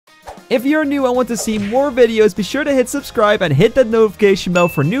If you're new and want to see more videos, be sure to hit subscribe and hit that notification bell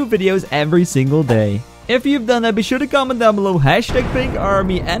for new videos every single day. If you've done that, be sure to comment down below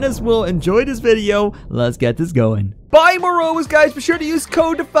 #PinkArmy, and as well, enjoy this video. Let's get this going. Buy more ROBUX, guys. Be sure to use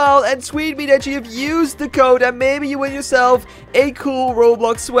code Defild and tweet me that you have used the code, and maybe you win yourself a cool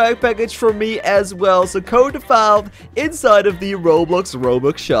Roblox swag package from me as well. So code Defild inside of the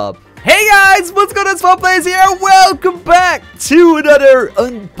ROBUX shop. Hey guys, what's going on, Small Players here? Welcome back to another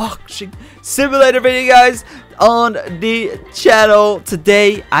unboxing simulator video, guys, on the channel.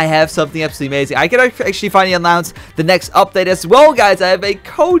 Today I have something absolutely amazing. I can actually finally announce the next update as well, guys. I have a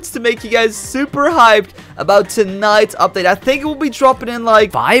code to make you guys super hyped about tonight's update. I think it will be dropping in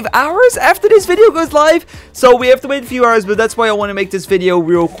like 5 hours after this video goes live, so we have to wait a few hours, but that's why I want to make this video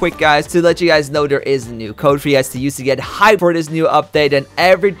real quick, guys, to let you guys know there is a new code for you guys to use to get hyped for this new update and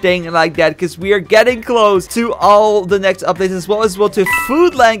everything like that, because we are getting close to all the next updates as well to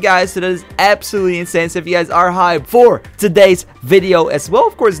Foodland, guys. So that is absolutely insane. So if you guys are hyped for today's video as well,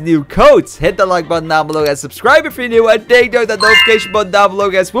 of course, new codes, hit the like button down below, guys. Subscribe if you're new, and take note that notification button down below,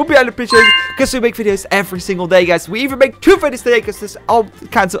 guys. Will be highly appreciated because we make videos every single day, guys. We even make 2 videos today because there's all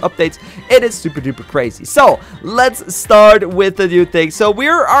kinds of updates. It is super duper crazy. So let's start with the new thing. So we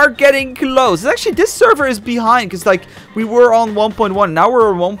are getting close. Actually, this server is behind because like we were on 1.1, now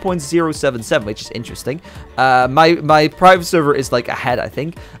we're on 1.077, which is interesting. My private server is like ahead, I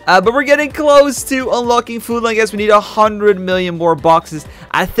think. But we're getting close to unlocking Foodland, guys. We need 100 million more boxes.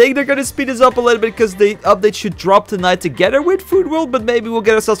 I think they're gonna speed us up a little bit because the update should drop tonight together with Food World, but maybe we'll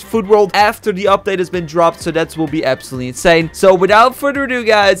get ourselves Food World after the update has been dropped, so that will be absolutely insane. So without further ado,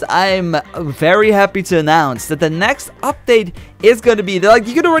 guys, I'm very happy to announce that the next update is gonna be, like,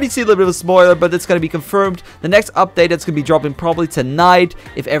 you can already see a little bit of a spoiler, but it's gonna be confirmed. The next update that's gonna be dropping probably tonight,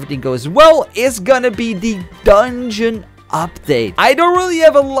 if everything goes well, is gonna be the dungeon update. I don't really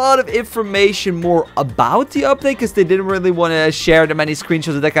have a lot of information more about the update because they didn't really want to share that many screenshots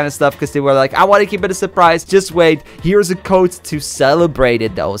and that kind of stuff, because they were like, I want to keep it a surprise, just wait, here's a code to celebrate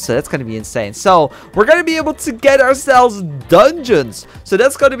it though. So that's gonna be insane. So we're gonna be able to get ourselves dungeons, so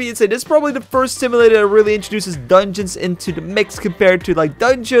that's gonna be insane. This is probably the first simulator that really introduces dungeons into the mix compared to like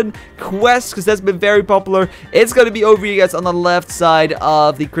dungeon quests, because that's been very popular. It's gonna be over here, guys, on the left side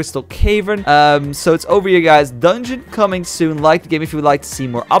of the crystal cavern. So it's over here, guys. Dungeon coming soon. Like the game if you would like to see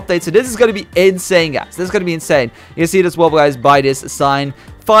more updates. So this is going to be insane, guys. This is going to be insane. You can see it as well, guys, by this sign: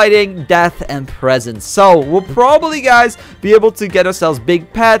 fighting, death, and presence. So we'll probably, guys, be able to get ourselves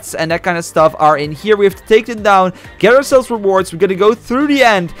big pets and that kind of stuff are in here. We have to take them down, get ourselves rewards. We're gonna go through the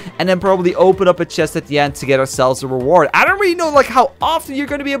end and then probably open up a chest at the end to get ourselves a reward. I don't really know like how often you're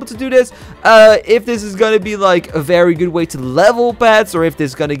gonna be able to do this, if this is gonna be like a very good way to level pets, or if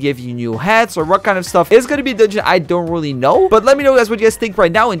this is gonna give you new hats, or what kind of stuff is gonna be a dungeon. I don't really know, but let me know, guys, what you guys think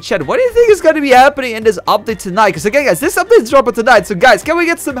right now in chat. What do you think is gonna be happening in this update tonight? Because again, guys, this update is dropping tonight, so guys, can we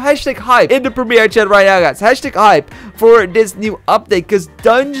get some #hype in the premiere chat right now, guys? #hype for this new update, because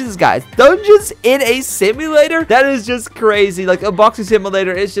dungeons, guys, dungeons in a simulator, that is just crazy. Like a boxing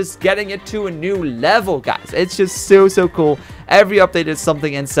simulator is just getting it to a new level, guys. It's just so cool. Every update is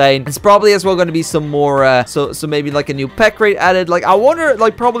something insane. It's probably as well going to be some more, so maybe like a new pack rate added. Like I wonder,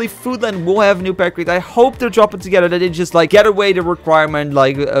 like probably Foodland will have a new pack rate. I hope they're dropping together. They didn't just like get away the requirement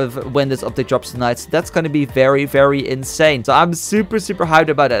like of when this update drops tonight. So that's going to be very insane. So I'm super hyped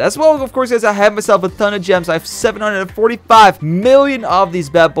about that. As well, of course, guys, I have myself a ton of gems. I have 745 million of these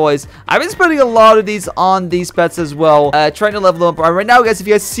bad boys. I've been spending a lot of these on these pets as well, trying to level them up. Right now, guys, if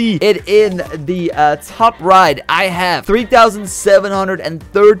you guys see it in the top right, I have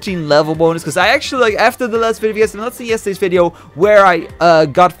 3,713 level bonus, because I actually, like, after the last video, guys, let's see yesterday's video where I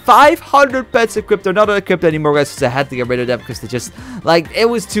got 500 pets equipped. They're not equipped anymore, guys, because I had to get rid of them because they just, like, it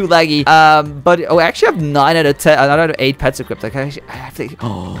was too laggy. But I actually have 9 out of 10, 9 out of 8 pets equipped. Like, I have to,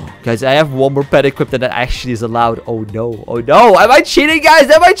 oh, guys, I have one more pet equipped and that actually is allowed. Oh no, am I cheating, guys?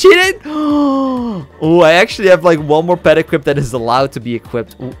 Am I cheating? Oh, I actually have like one more pet equipped that is allowed to be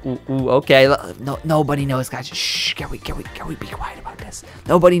equipped. Ooh, okay. No, nobody knows, guys. Shh, can we be quiet about this?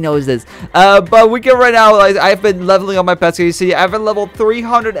 Nobody knows this. But we can right now, like, I've been leveling up my pets. So you see, I've been leveled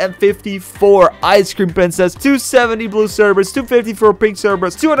 354 ice cream princess, 270 blue Cerberus, 254 pink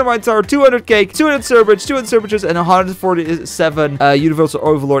Cerberus, 200 mine tower, 200 cake, 200 Cerberus, 200 Cerberus, and 147 universal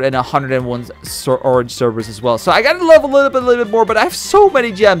overlord, and 101 orange Cerberus as well. So I gotta level a little bit more, but I have so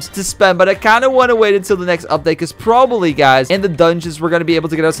many gems to spend. But I kind of want to wait until the next update, because probably, guys, in the dungeons we're gonna be able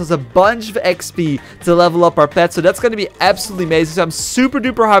to get ourselves a bunch of XP to level up our pets. So that's gonna be absolutely amazing. So I'm super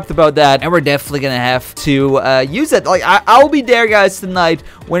duper hyped about that. And we're definitely going to have to use it. Like, I'll be there, guys, tonight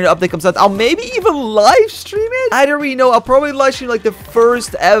when the update comes out. I'll maybe even live stream it. I don't really know. I'll probably live stream like the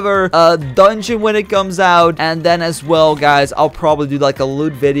first ever dungeon when it comes out. And then as well, guys, I'll probably do like a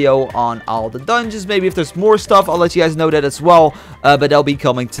loot video on all the dungeons. Maybe if there's more stuff, I'll let you guys know that as well. But they'll be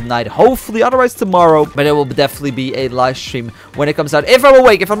coming tonight, hopefully, otherwise tomorrow. But it will definitely be a live stream when it comes out. If I'm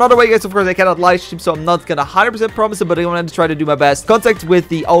awake. If I'm not awake, guys, of course, I cannot live stream, so I'm not gonna 100% promise it, but I'm gonna try to do my best. Contact with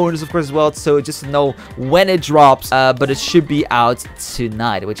the owners, of course, as well, so just to know when it drops. But it should be out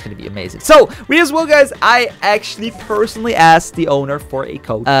tonight, which is gonna be amazing. So, we as well, guys, I actually personally asked the owner for a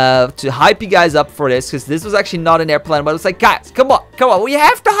code to hype you guys up for this, because this was actually not in their plan, but it's like, guys, come on, we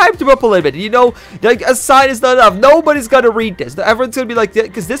have to hype them up a little bit. You know, like, a sign is not enough. Nobody's gonna read this. Everyone's gonna be like,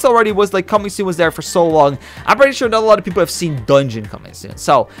 because this already was like coming soon, was there for so long. I'm pretty sure not a lot of people have seen Dungeon coming soon.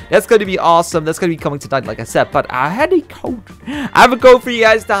 So that's going to be awesome. That's going to be coming tonight, like I said. But I had a code. I have a code for you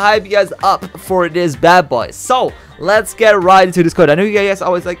guys to hype you guys up for this bad boy. So let's get right into this code. I know you guys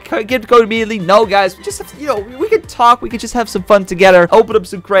always like, get the code immediately. No, guys, we just have to, you know, we can talk. We can just have some fun together. Open up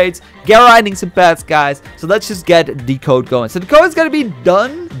some crates. Get grinding some pets, guys. So let's just get the code going. So the code is going to be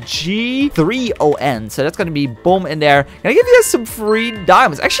done G3ON. So that's going to be boom in there. Gonna give you guys some free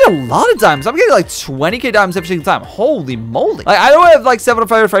diamonds. Actually, a lot of diamonds. I'm getting like 20k diamonds every single time. Holy moly. Like, I don't have like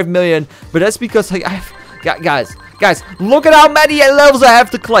 755 million, but that's because like I've got, guys, look at how many levels I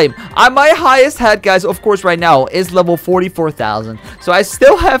have to claim. My highest head, guys, of course, right now is level 44,000. So I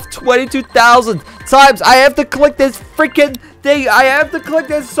still have 22,000 times. I have to click this freaking thing. I have to click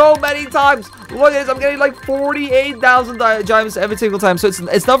this so many times. Look at this. I'm getting like 48,000 diamonds every single time. So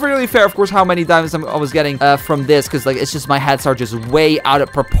it's not really fair, of course, how many diamonds I was getting from this, because like it's just my heads are just way out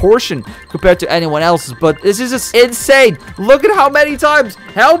of proportion compared to anyone else's. But this is just insane. Look at how many times.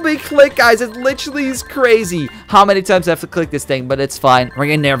 Help me click, guys. It literally is crazy how many times I have to click this thing, but it's fine. We're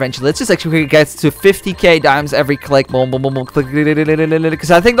getting there eventually. Let's just actually get to 50k diamonds every click. Boom, boom, boom, boom, click.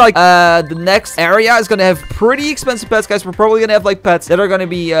 Because I think like the next area is gonna have pretty expensive pets, guys. We're probably gonna have like pets that are gonna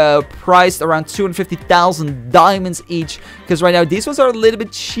be priced around 250,000 diamonds each, because right now these ones are a little bit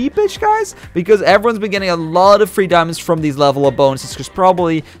cheapish, guys, because everyone's been getting a lot of free diamonds from these level up bonuses, because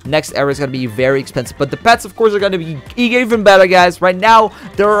probably next area is gonna be very expensive. But the pets, of course, are gonna be even better, guys. Right now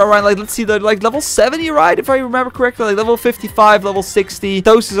they're around like, let's see, they're like level 70, right, if I remember correctly, like level 55, level 60.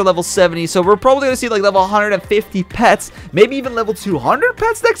 Toasters are level 70, so we're probably gonna see like level 150 pets, maybe even level 200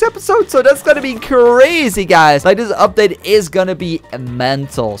 pets next episode. So that's gonna be crazy, guys. Like, this update is gonna be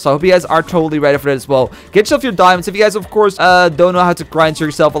mental. So I hope you guys are totally ready for that as well. Get yourself your diamonds. If you guys, of course, don't know how to grind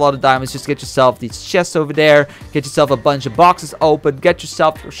yourself a lot of diamonds, just get yourself these chests over there. Get yourself a bunch of boxes open. Get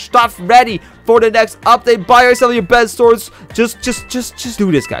yourself your stuff ready for the next update. Buy yourself your best swords. Just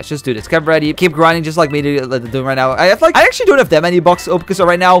do this, guys. Just do this. Get ready. Keep grinding just like me doing right now. I actually don't have that many boxes open, because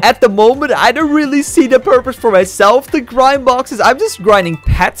right now, at the moment, I don't really see the purpose for myself to grind boxes. I'm just grinding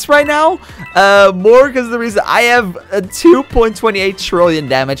pets right now. More because of the reason I have 2.28 trillion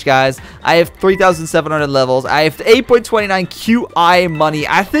damage, guys. I have 3,700 levels. I have 8.29 QI money.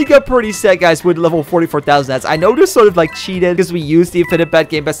 I think I'm pretty set, guys, with level 44,000 ads. I know they're sort of like cheated because we used the infinite pet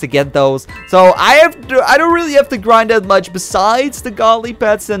game pass to get those. So I don't really have to grind that much besides the godly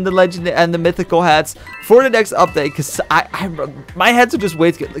pets and the legend and the mythical hats for the next update, because my heads are just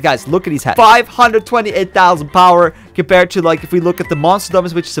way too good. Guys, look at these hats. 528,000 power compared to, like, if we look at the monster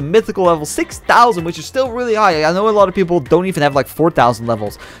dummies, which is a mythical level 6,000, which is still really high. I know a lot of people don't even have like 4,000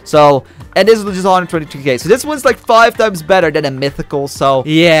 levels. So, and this is just 122k. So this one's like 5 times better than a mythical. So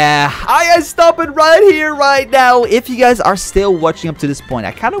yeah, I gotta stop it right here, right now. If you guys are still watching up to this point,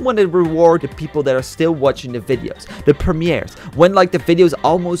 I kind of want to reward the people that are still watching the videos, the premieres, when like the video is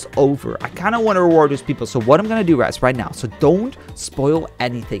almost over. I kind of want to reward those people. So what I'm gonna do, guys, right now, so don't spoil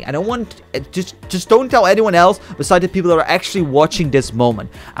anything. I don't want, just don't tell anyone else besides the people that are actually watching this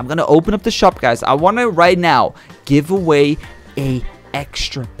moment. I'm gonna open up the shop, guys. I want to right now give away a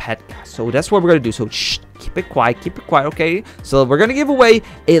extra pet, guys. So that's what we're gonna do. So shh, keep it quiet, okay? So we're gonna give away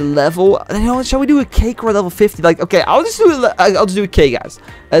a level, you know, shall we do a cake or a level 50? Like, okay, I'll just do a cake, guys.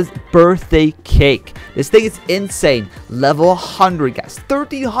 A birthday cake. This thing is insane. Level 100, guys.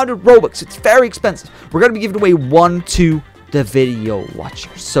 1,300 Robux. It's very expensive. We're gonna be giving away one to the video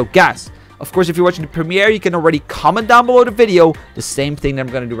watchers. So guys, of course, if you're watching the premiere, you can already comment down below the video the same thing that I'm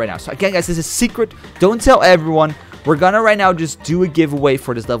going to do right now. So again, guys, this is a secret. Don't tell everyone. We're going to right now just do a giveaway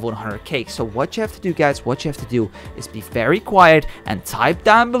for this level 100 cake. So what you have to do, guys, what you have to do is be very quiet and type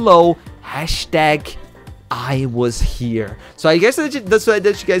down below hashtag I was here. So I guess that's why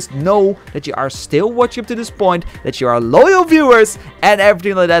that you guys know that you are still watching up to this point, that you are loyal viewers and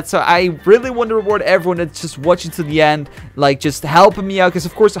everything like that. So I really want to reward everyone that's just watching to the end, like just helping me out, because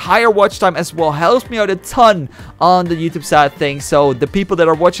of course higher watch time as well helps me out a ton on the YouTube side of things. So the people that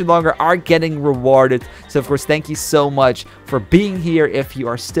are watching longer are getting rewarded. So of course, thank you so much for being here if you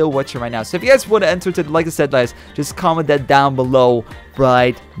are still watching right now. So if you guys want to enter to, like I said, guys, just comment that down below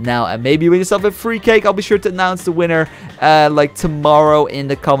right now, and maybe win yourself a free cake. I'll be sure to announce the winner like tomorrow in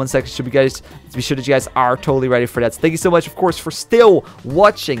the comment section. So be sure that you guys are totally ready for that. So thank you so much, of course, for still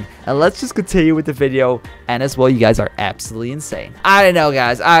watching, and let's just continue with the video. And as well, you guys are absolutely insane. I don't know,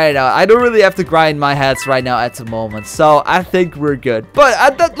 guys, I don't really have to grind my hats right now at the moment, so I think we're good.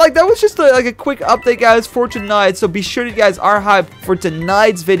 But that was just like a quick update, guys, for tonight. So be sure that you guys are hyped for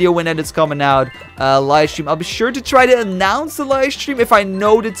tonight's video when it's coming out. Live stream. I'll be sure to try to announce the live stream if I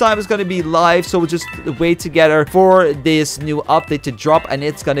know the time is going to be live, so we'll just wait together for this new update to drop, and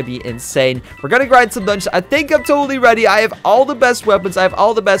it's going to be insane. We're going to grind some dungeons. I think I'm totally ready. I have all the best weapons. I have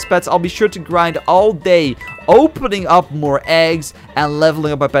all the best pets. I'll be sure to grind all day, opening up more eggs and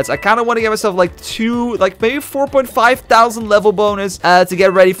leveling up my pets. I kind of want to get myself like maybe 4.5 thousand level bonus to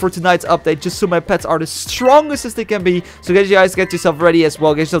get ready for tonight's update, just so my pets are the strongest as they can be. So you guys get yourself ready as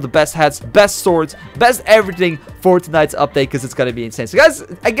well. Get yourself the best hats, best swords, best everything for tonight's update, because it's gonna be insane. So guys,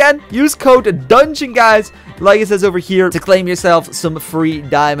 again, use code dungeon, guys, like it says over here, to claim yourself some free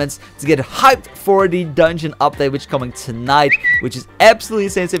diamonds to get hyped for the dungeon update, which is coming tonight, which is absolutely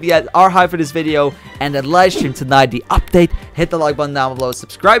insane. So if you guys are hyped for this video and the live stream tonight, the update, hit the like button down below,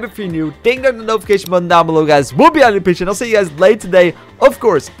 subscribe if you're new, ding dong the notification button down below, guys. We'll be on the pitch, and I'll see you guys later today, of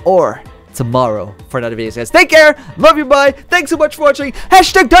course, or tomorrow for another video, guys. Take care, love you, bye, thanks so much for watching,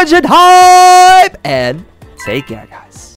 #dungeon hype, and take care, guys.